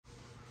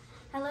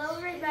Hello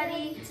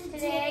everybody.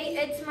 Today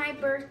it's my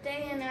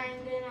birthday and I'm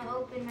gonna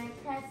open my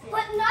present.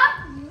 But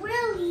not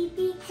really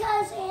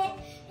because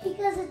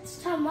it's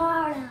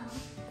tomorrow.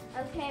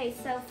 Okay,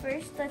 so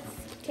first let's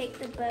take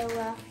the bow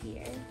off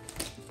here.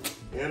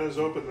 Anna's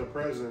opened the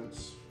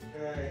presents.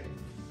 Okay.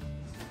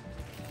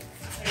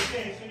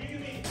 Hey James, can you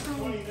give me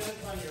 20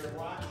 minutes on your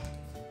watch?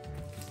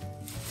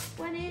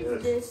 What is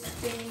Yes. this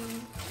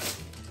thing?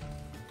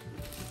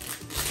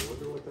 I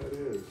wonder what that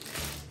is.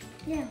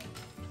 Yeah.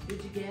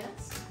 Did you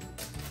guess?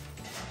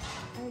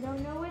 I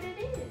don't know what it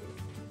is.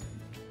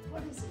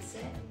 What does it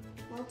say?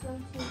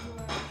 Welcome to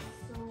your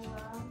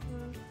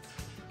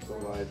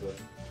Saliva.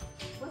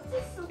 What's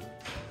this?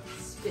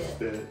 Spit.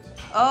 Spit.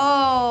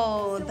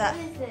 Oh, So that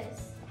what is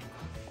this?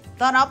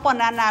 don't open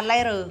that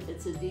later.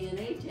 It's a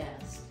DNA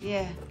test.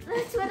 Yeah.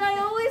 That's what I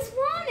always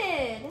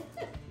wanted.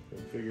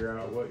 And figure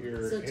out what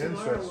your So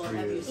tomorrow we'll have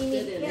ancestry you is.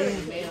 spit in it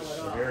and mail it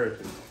Your off.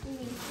 heritage.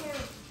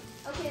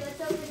 Okay,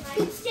 let's open my.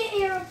 It's the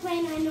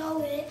airplane, I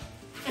know it.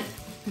 I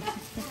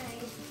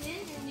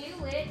didn't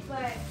knew it,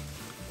 but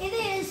It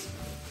is.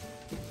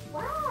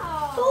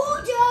 wow.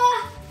 Told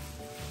ya!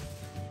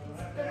 We'll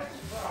have that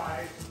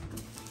surprise.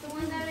 The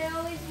one that I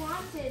always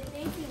wanted.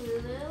 Thank you,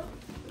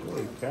 Lulu.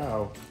 Holy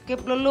cow.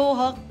 Give Lulu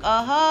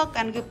hug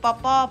and give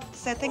Papa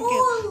say thank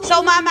you.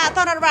 So Mama,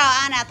 turn it around,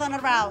 Anna, turn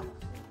it around.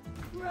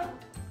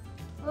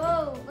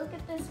 Whoa, look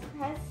at this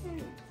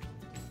present.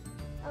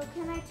 Oh,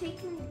 can I take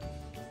him?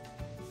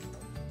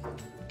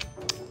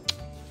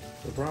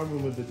 The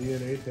problem with the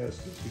DNA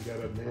test is you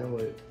gotta mail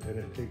it and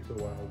it takes a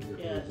while to get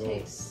Yeah, the it takes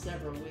results.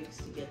 several weeks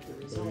to get the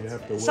So you results have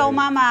back. to So wait.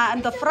 Mama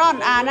in the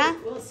front, Anna.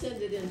 We'll send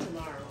it in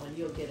tomorrow and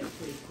you'll get it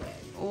pretty quick.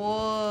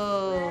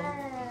 Whoa.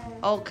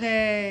 I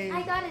Okay.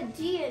 got a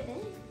D in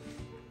it.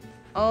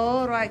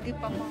 All right, give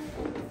Papa.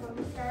 Before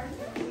we start,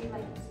 we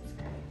like and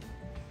subscribe.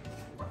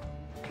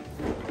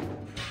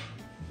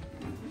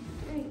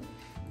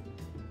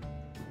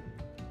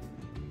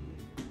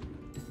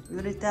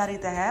 You need to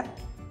read the help.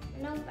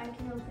 Nope, I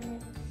can open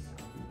it.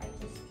 I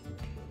just.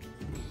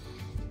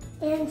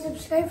 And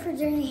subscribe for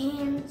Dirty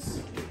Hands.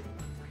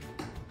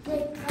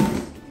 Like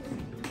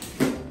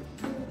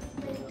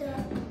the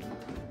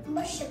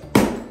mush. Hey,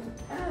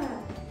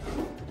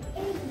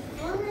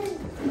 Alan.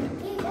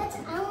 Hey, that's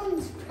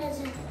Alan's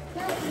present.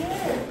 Not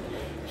yours.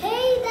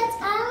 Hey, that's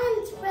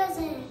Alan's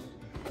present.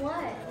 What?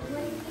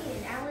 What do you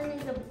mean? Alan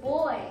is a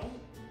boy.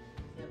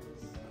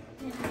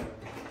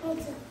 Oh,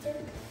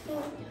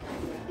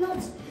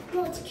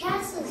 no, it's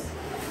Cass's.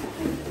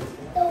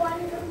 The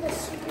one from the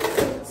Super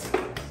Kids.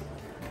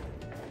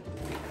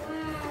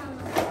 Wow.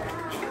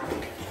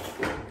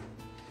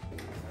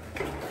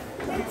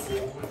 Let's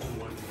see.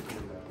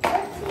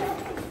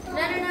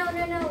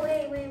 No.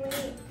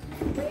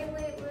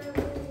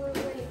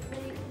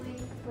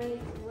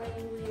 Wait.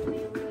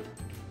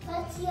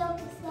 Let's see how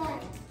it's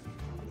like.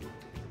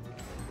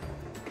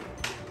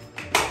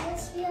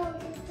 Let's see how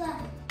it's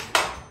like.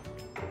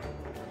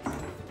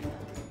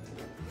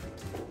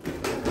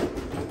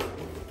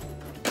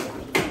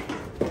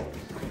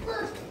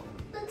 Look,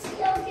 let's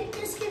see how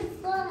this can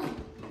fly.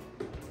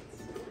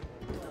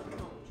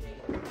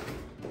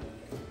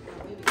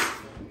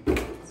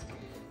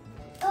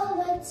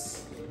 Oh,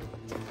 that's...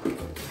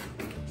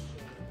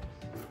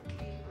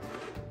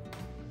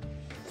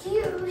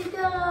 Here we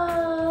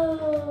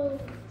go.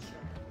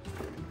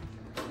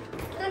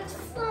 Let's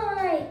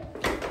fly.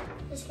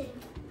 Just kidding.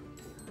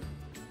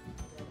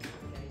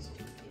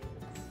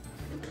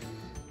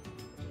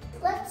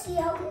 Let's see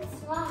how it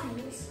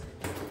flies.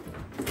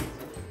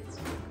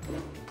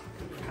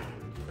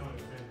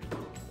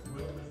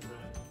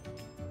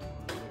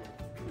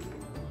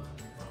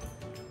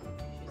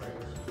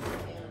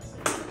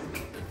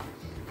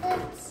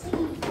 Let's see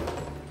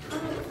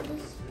how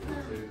this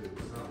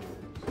flies.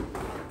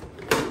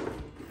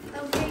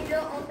 Okay,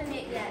 don't open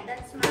it yet.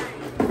 That's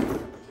mine.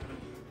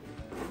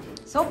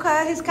 It's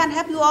okay. He can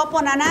help you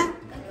open, Anna.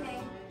 Okay.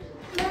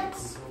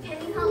 Let's... Can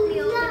you help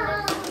me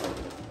open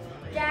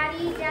this?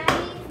 Daddy.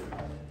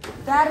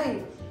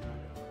 Daddy.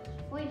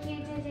 Wait,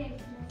 Jay.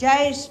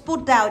 Jay,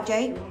 put down,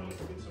 Jay.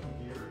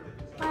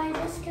 Why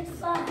this could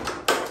fly.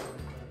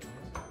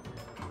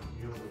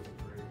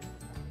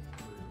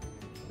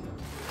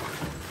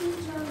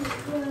 These are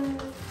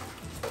good.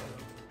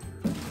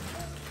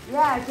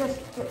 Yeah,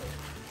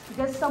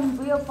 just some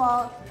beer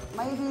for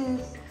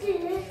maybe.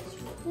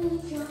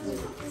 These are good.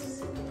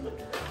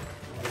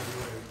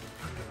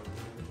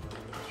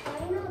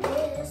 I know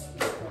this.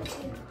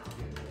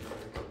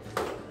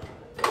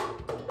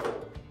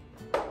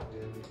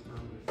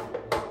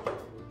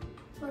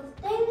 Well,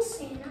 thanks,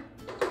 Santa.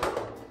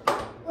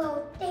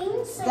 Well,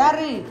 thanks, Santa.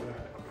 Daddy.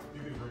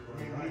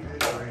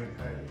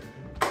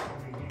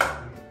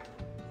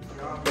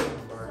 So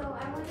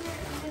I'm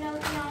gonna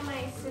open all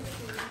my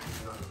sisters.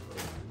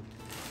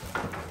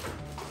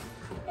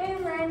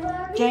 And I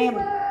love James.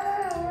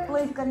 you.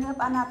 Please, can you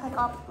help Anna take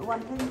off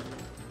one thing?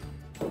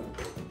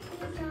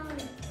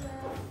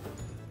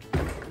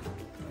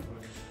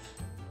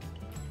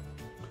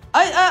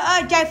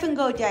 Jay, Jay,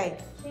 finger, Jay.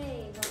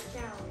 watch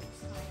out.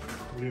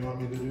 What do you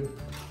want me to do?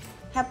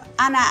 Have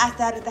Anna asked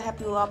Daddy to help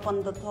you up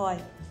on the toy.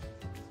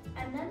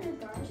 Another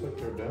Looks garden? like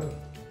they're done.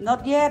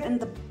 Not yet in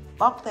the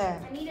box there.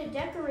 I need to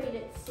decorate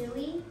it,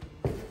 silly.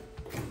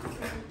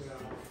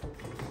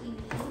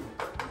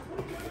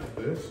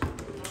 This?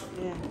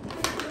 Yeah.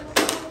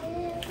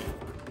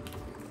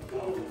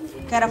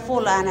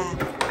 Careful, Anna.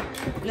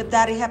 Let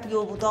Daddy help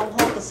you. Don't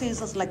hold the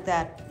scissors like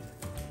that.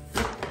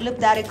 Let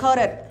Daddy cut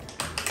it.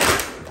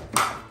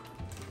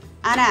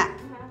 Anna,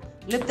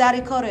 let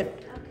Daddy cut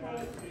it.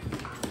 Okay.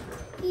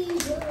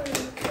 He's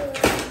really good.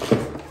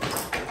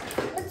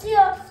 What's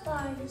your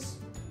size?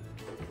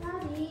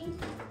 Daddy,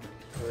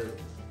 Alright.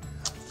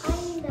 I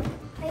need a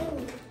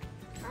pilot.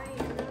 I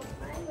am a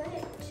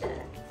pilot.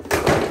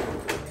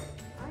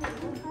 I am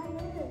a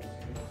pilot.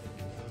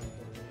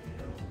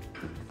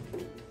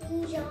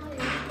 He's on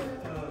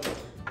it.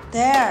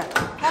 There.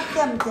 Help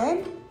them, then.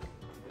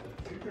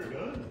 I think they're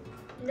done.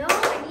 No, I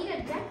need to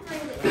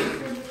decorate it,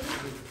 silly.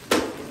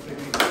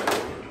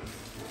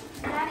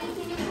 Daddy,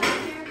 can you come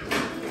here,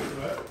 please?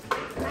 What?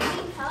 I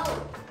need help.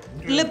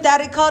 Let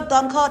Daddy cut.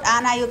 Don't cut,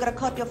 Anna. You gotta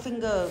cut your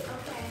finger. Okay.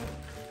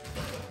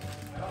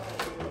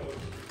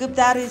 Give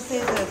Daddy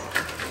scissors.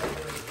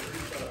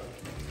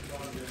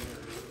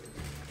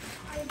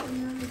 I don't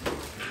know.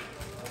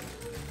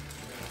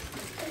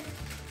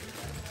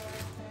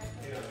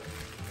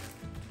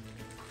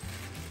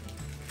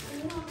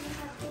 You know, I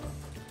have this.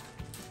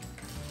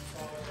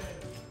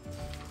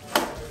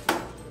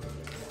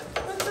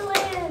 What's the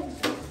land?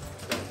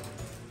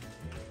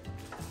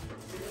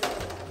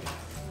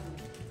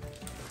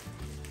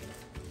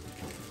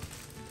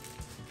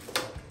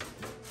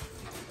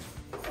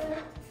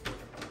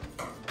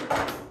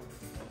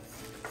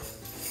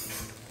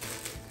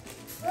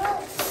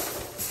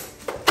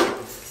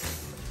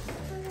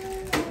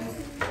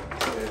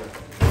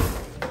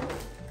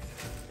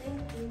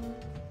 Thank you.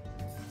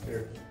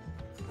 Here.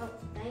 Oh,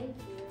 thank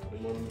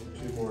you. And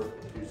two more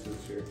pieces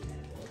here.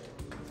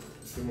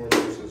 Two more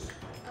pieces.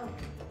 Oh,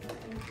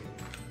 thank you.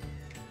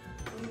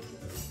 Thank you.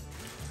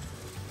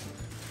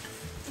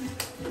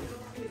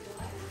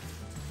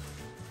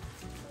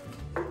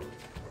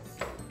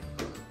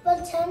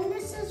 Pretend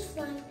this is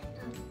fun.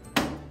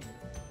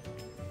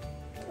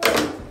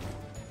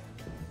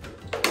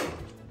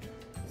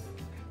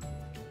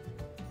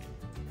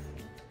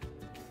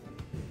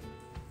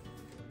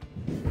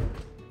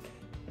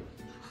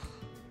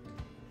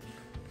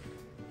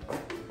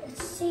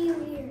 Let's see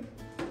weird.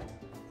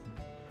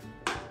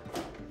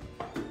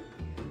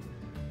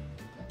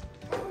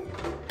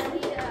 I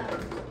need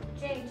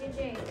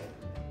Jay.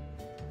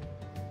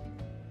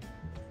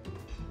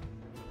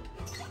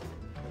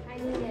 I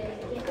need to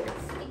get my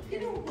sticker. You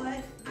know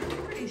what? I'm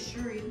pretty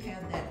sure you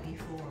had that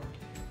before.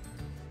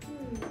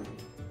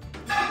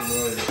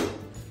 Right.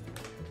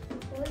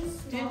 It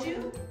was a Did smaller-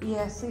 you?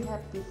 Yes, he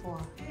had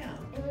before. Yeah.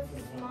 It was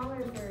a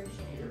smaller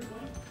version.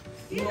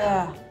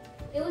 Yeah.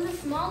 It was a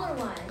smaller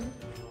one.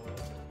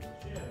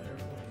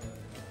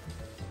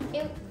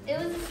 It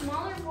was a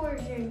smaller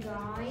version,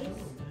 guys.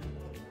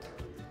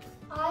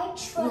 I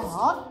trust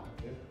What?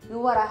 You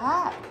what I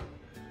had?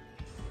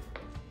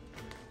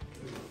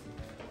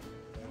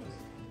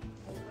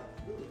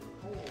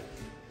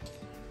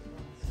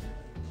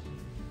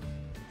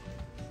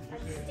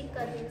 Let's stick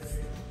on this.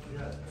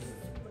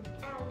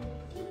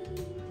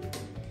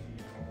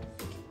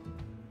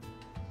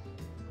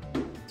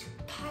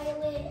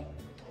 pilot.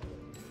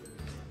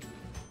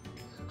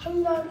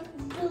 I'm not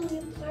really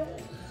a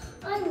pilot.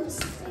 I'm a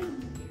sailor.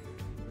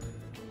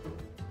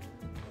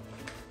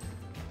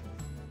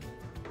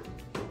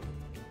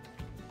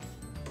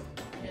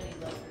 Jenny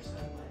left her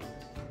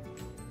sunglasses.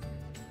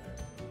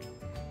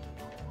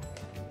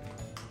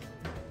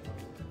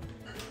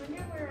 I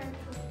wonder where I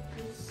put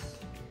this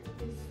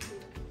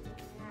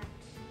at.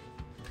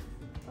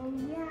 Oh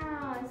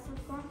yeah, I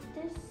forgot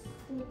this.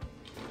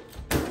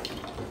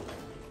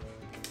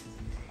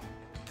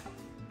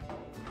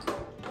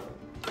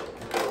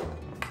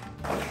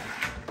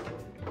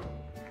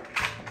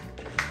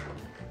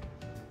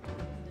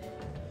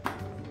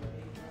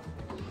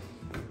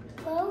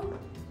 Well,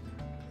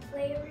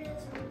 where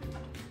is oh no.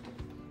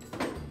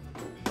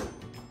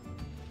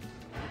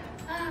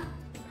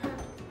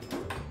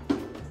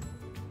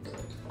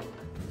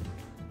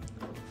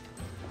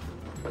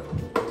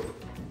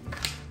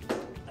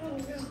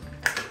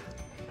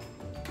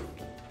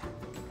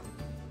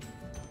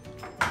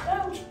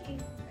 Don't you?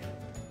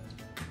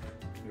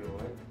 You know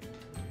what?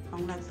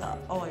 Không like the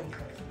oil.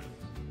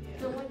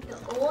 Don't like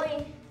the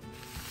oil.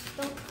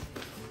 Don't.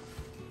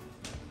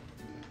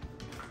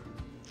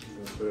 You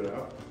want to put it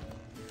out?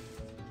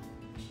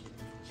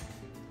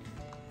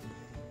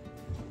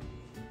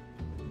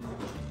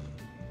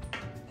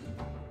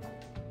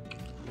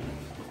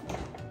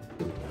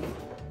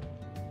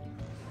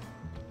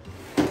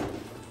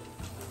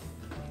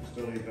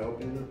 Still need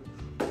help in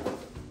it?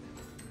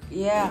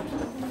 Yeah.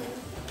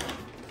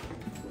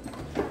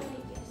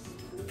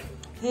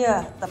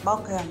 Here, the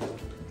box here.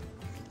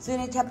 See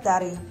any chap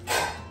daddy.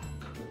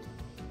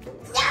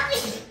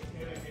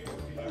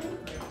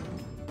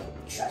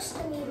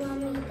 Trust me,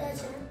 Mommy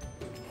doesn't.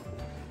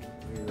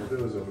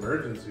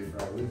 emergency,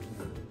 probably.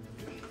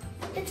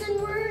 It's an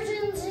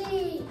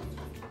emergency.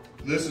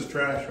 This is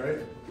trash, right?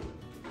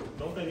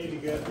 Don't they need to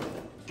get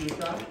flu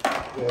shot?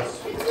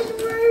 Yes. It's an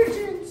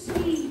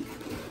emergency.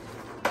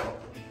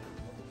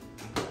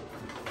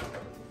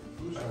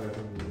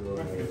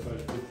 I guess I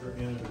should put her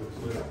in it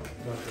with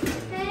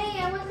it. Hey,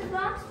 I want the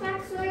box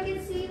back so I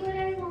can see what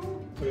I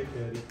want. Wait,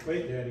 Daddy.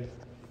 Wait, Daddy.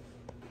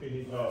 We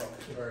need, oh,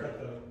 got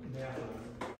the map on it.